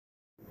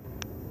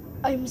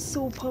I'm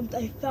so pumped.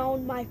 I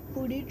found my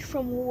footage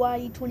from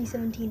Hawaii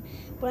 2017,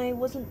 but I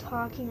wasn't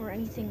talking or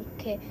anything.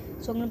 Okay,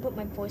 so I'm gonna put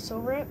my voice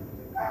over it.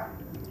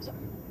 So,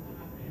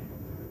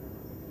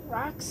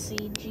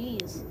 Roxy,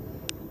 jeez.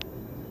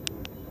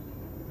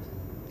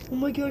 Oh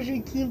my gosh, I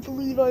can't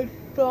believe I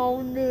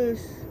found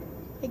this.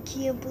 I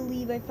can't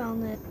believe I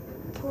found that.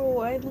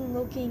 Bro, I've been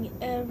looking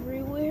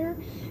everywhere,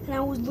 and I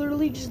was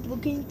literally just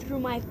looking through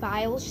my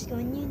files, just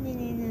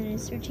going,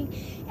 searching,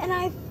 and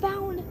I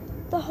found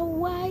the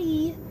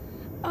Hawaii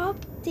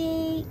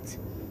update.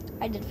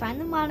 I did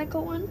find the Monaco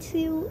one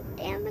too,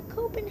 and the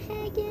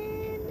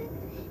Copenhagen,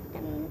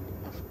 and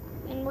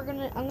I'm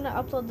gonna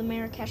upload the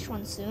Marrakesh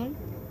one soon.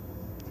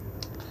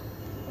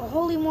 Well,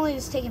 holy moly,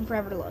 it's taking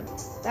forever to load.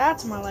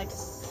 That's more like.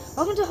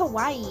 Welcome to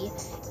Hawaii.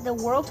 The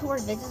world tour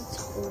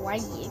visits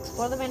Hawaii.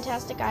 Explore the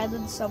fantastic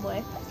island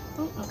subway.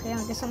 Oh, okay,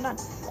 I guess I'm done.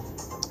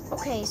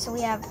 Okay, so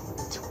we have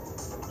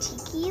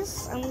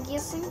tikis, I'm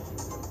guessing.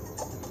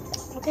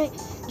 Okay,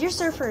 dear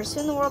surfers,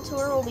 soon the world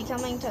tour will be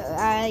coming to.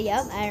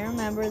 Yep, I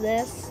remember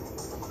this.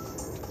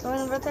 Going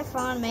the birthday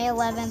fun, May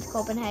 11th,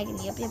 Copenhagen.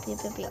 Yep.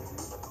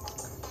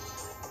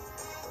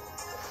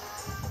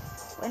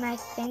 And I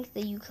think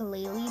the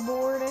ukulele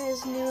board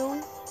is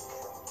new.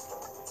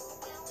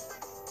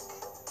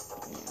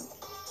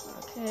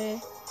 Okay.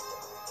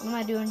 What am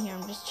I doing here?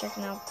 I'm just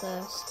checking out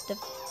the stuff.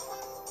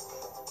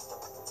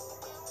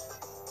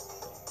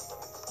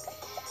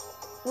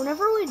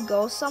 Whenever we'd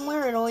go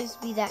somewhere, it'd always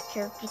be that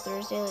character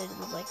Thursday. It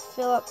was like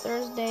Philip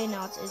Thursday,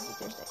 now it's Izzy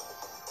Thursday.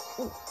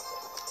 Ooh,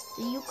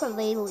 the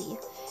ukulele.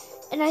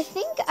 And I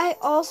think I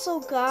also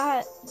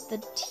got the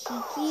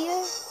tiki.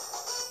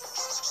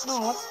 No,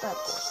 what's that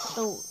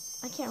board?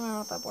 I can't remember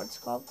what that board's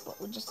called, but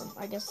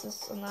I guess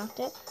this unlocked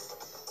it.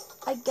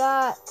 I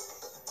got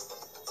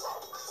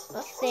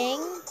the thing.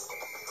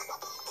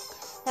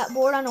 That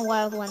board on a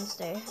Wild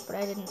Wednesday, but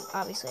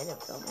obviously I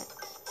didn't film it.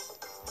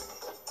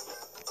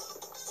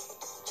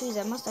 Jeez,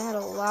 I must have had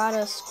a lot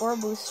of score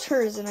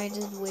boosters and I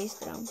just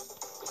wasted them.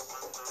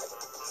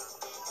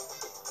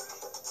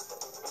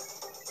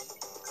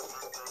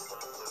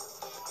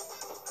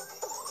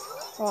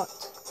 Hot.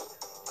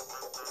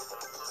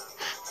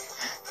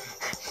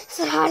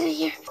 So hot in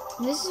here.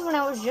 And this is when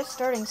I was just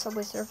starting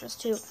Subway Surfers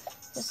too.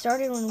 It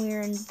started when we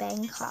were in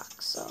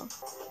Bangkok, so.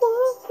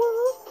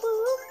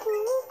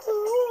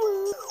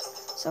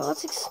 So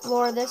let's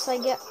explore this.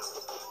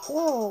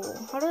 Whoa,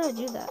 how did I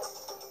do that?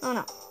 Oh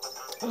no,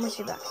 I'm gonna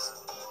see back.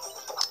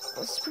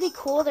 It's pretty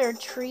cool. There are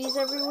trees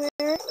everywhere.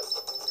 I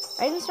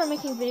didn't start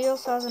making videos,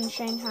 so I was in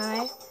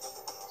Shanghai.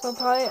 So I'll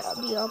probably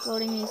be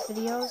uploading these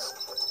videos.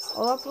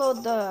 I'll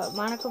upload the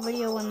Monaco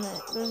video when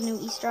there's a new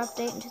Easter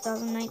update in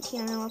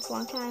 2019. I know it's a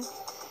long time.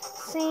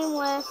 Same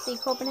with the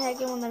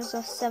Copenhagen when there's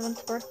a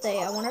 7th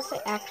birthday. I wonder if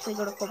they actually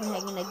go to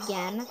Copenhagen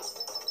again.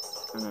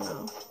 I don't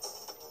know.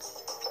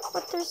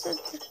 But there's a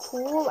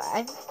pool.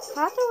 I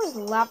thought there was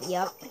lava.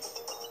 Yep.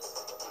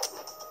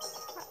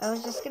 I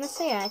was just gonna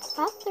say, I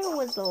thought there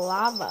was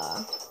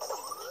lava.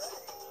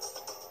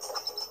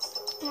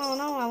 Oh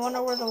no, I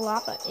wonder where the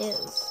lava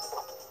is.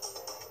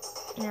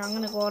 Here, I'm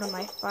gonna go out of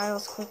my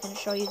files quick and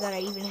show you that I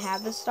even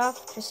have this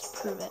stuff, just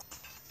to prove it.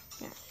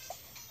 Here.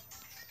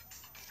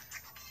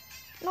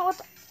 No, what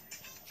the?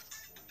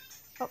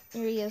 Oh,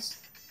 here he is.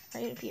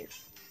 Right up here.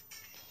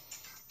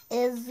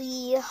 Is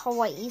the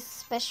Hawaii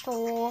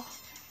special.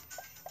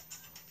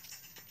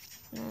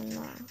 And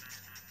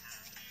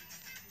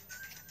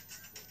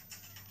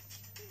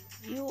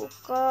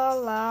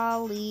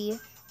ukulele.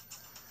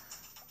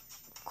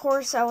 Of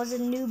course, I was a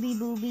newbie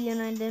booby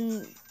and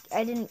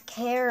I didn't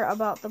care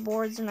about the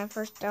boards when I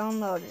first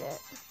downloaded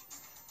it.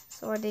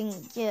 So I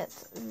didn't get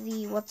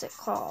the, what's it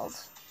called?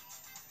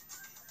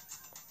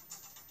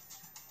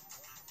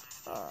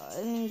 I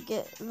didn't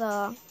get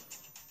the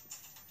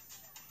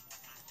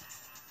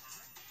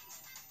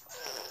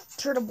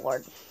turtle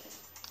board.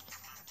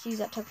 Jeez,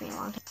 that took me a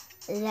long time.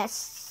 Let's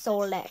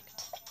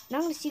select. Now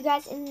I'm going to see you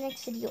guys in the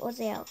next video as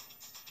well.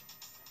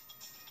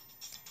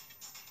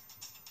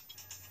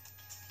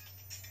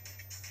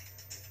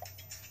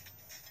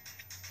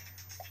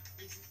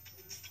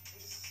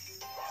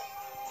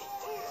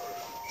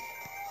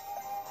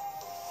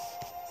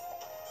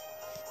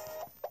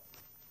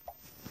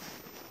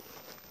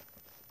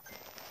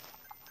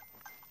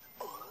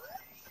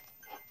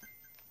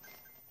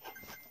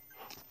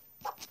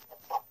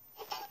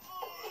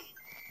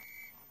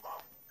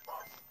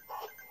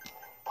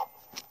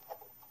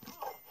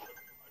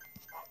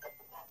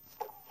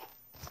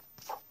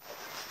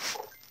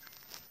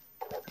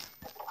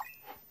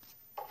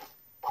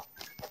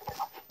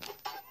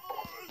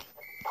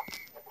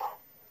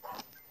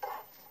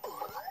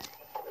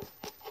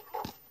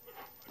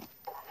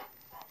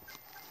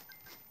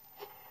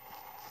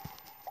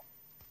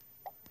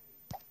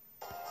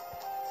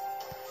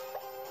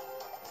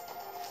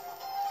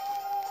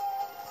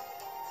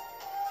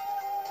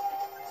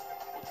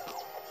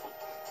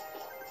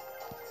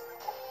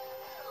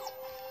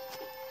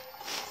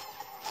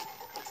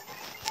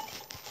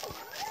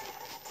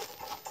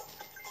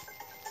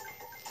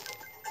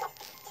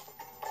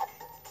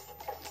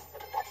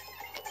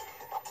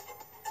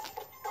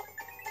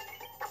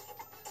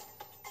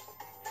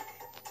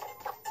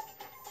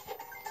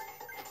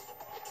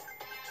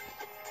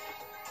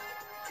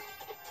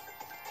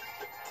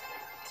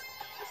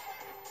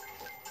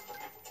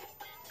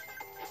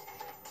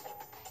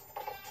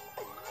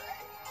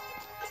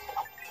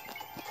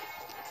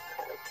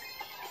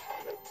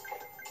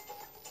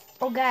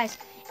 guys,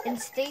 and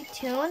stay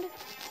tuned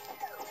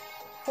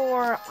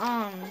for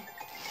I'm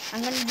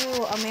gonna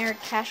do a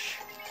Marrakesh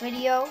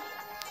video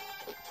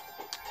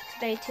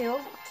today too.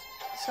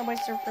 Subway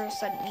Surfer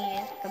sent me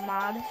the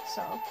mod,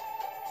 so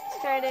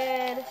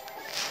started.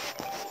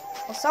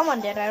 Well,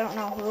 someone did. I don't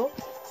know who.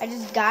 I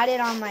just got it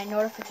on my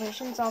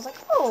notifications. So I was like,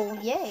 oh,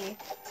 yay!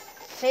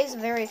 Today's a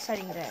very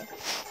exciting day.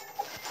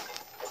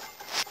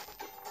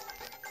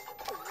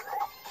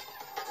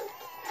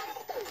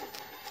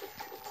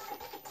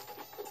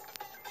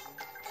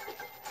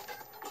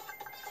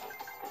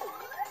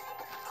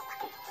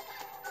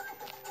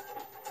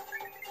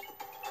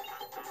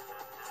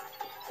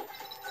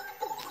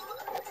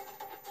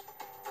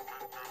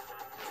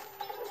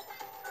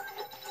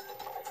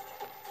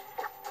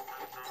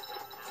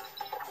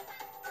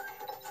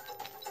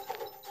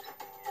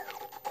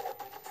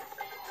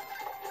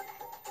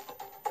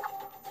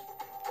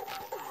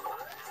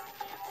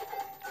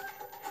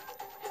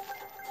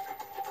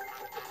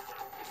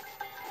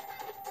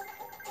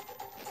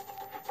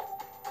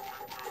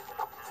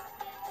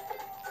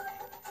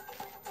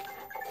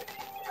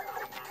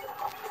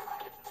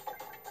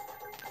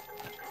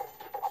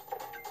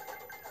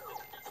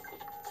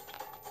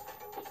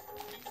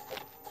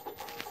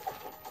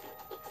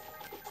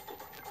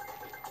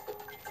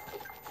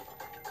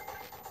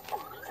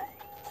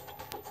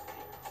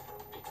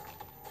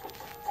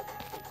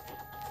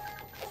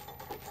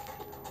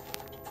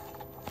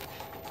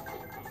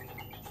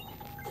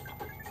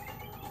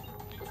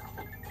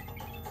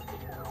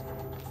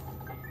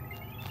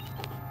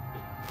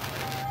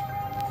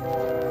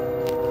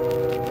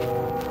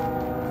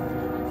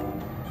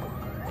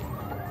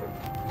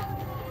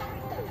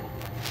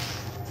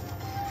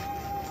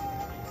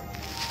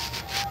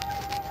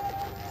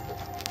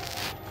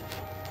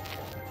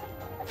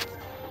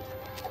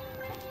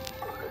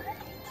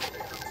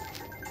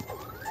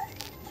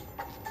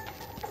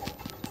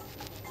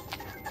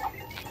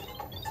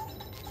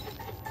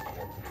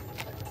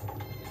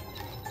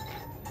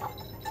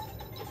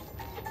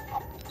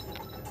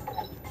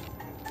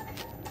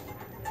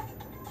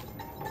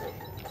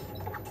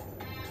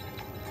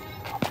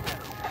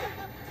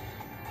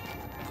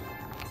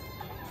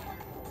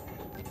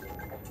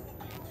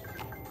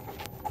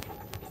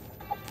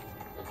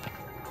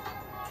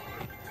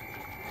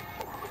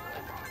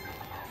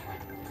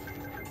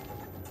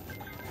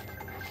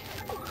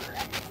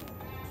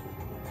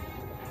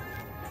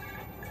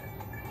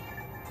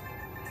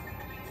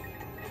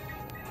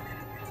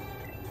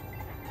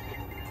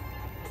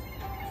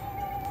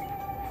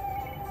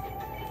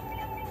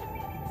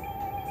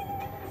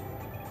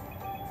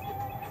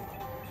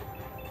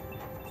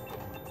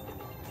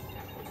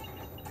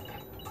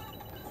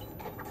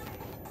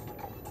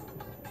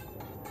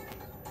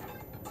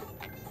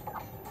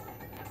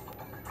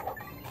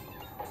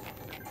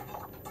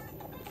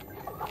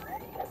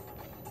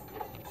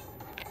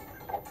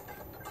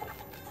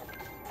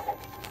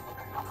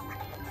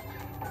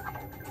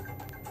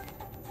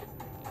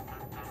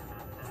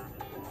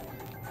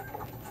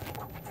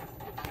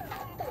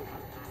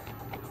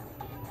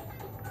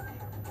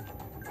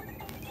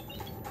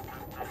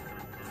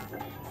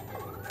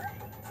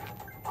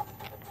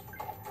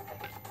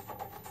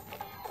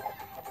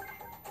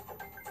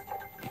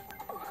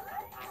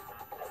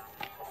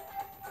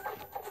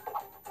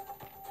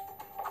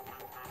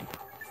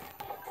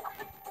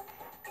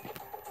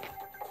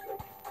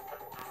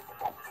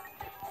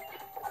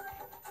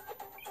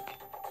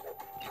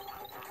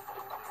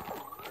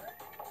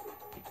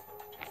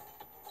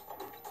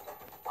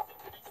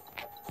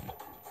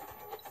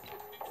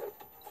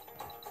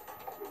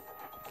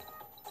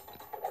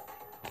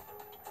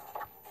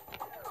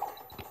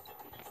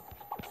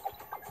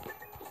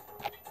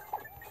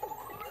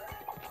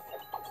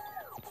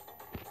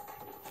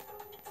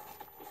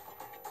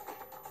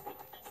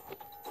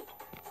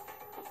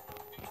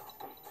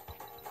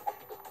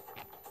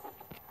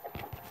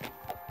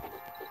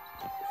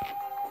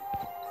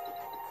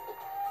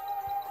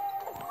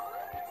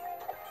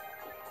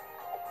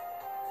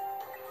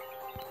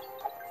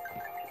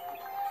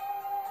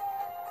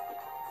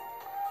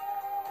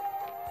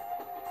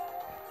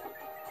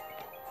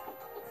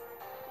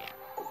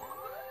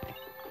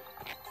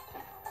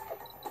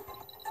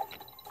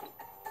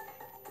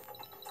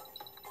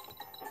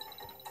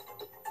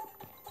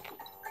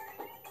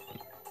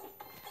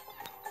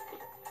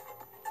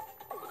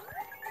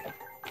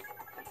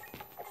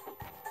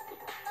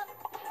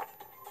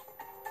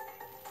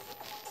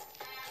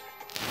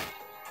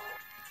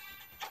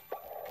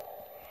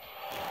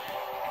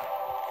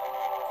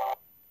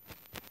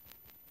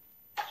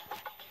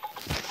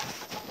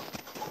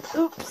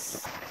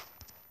 Oops.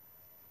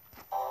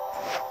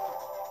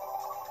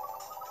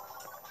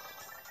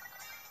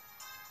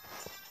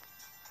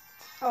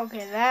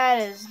 Okay, that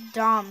is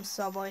dumb,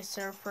 Subway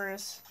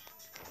Surfers.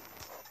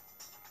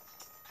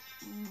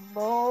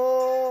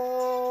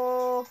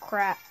 Bull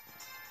crap.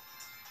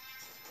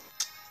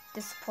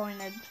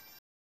 Disappointed.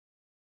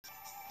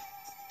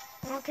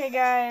 Okay,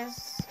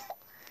 guys.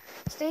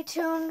 Stay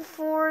tuned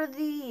for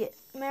the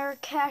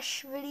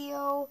Marrakesh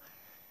video.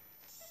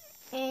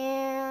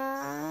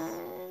 And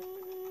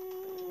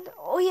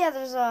oh yeah,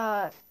 there's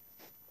a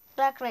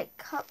Blacklight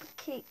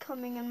cupcake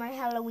coming in my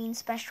Halloween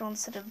special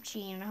instead of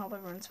Gene. I hope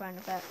everyone's fine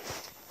with that.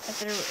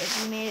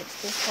 If you made it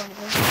to this point of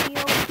the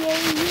video,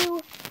 yay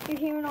you! You're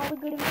hearing all the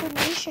good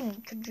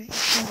information.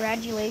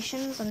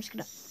 Congratulations. I'm just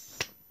gonna.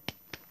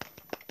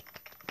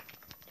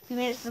 If you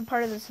made it to the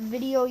part of this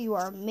video, you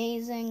are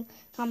amazing.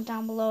 Comment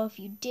down below if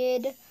you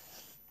did.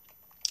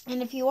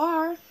 And if you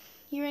are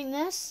hearing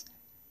this,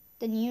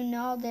 then you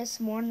know this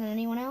more than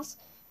anyone else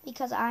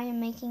because I am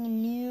making a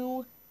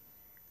new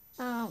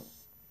Halloween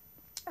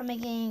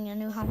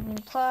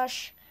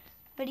plush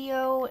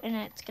video, and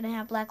it's gonna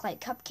have Blacklight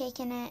cupcake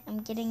in it.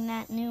 I'm getting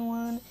that new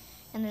one,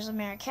 and there's a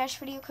Marrakesh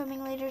video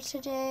coming later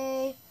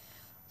today.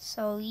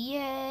 So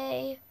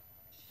yay!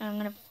 And I'm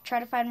gonna try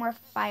to find more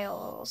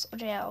files.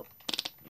 OJ out.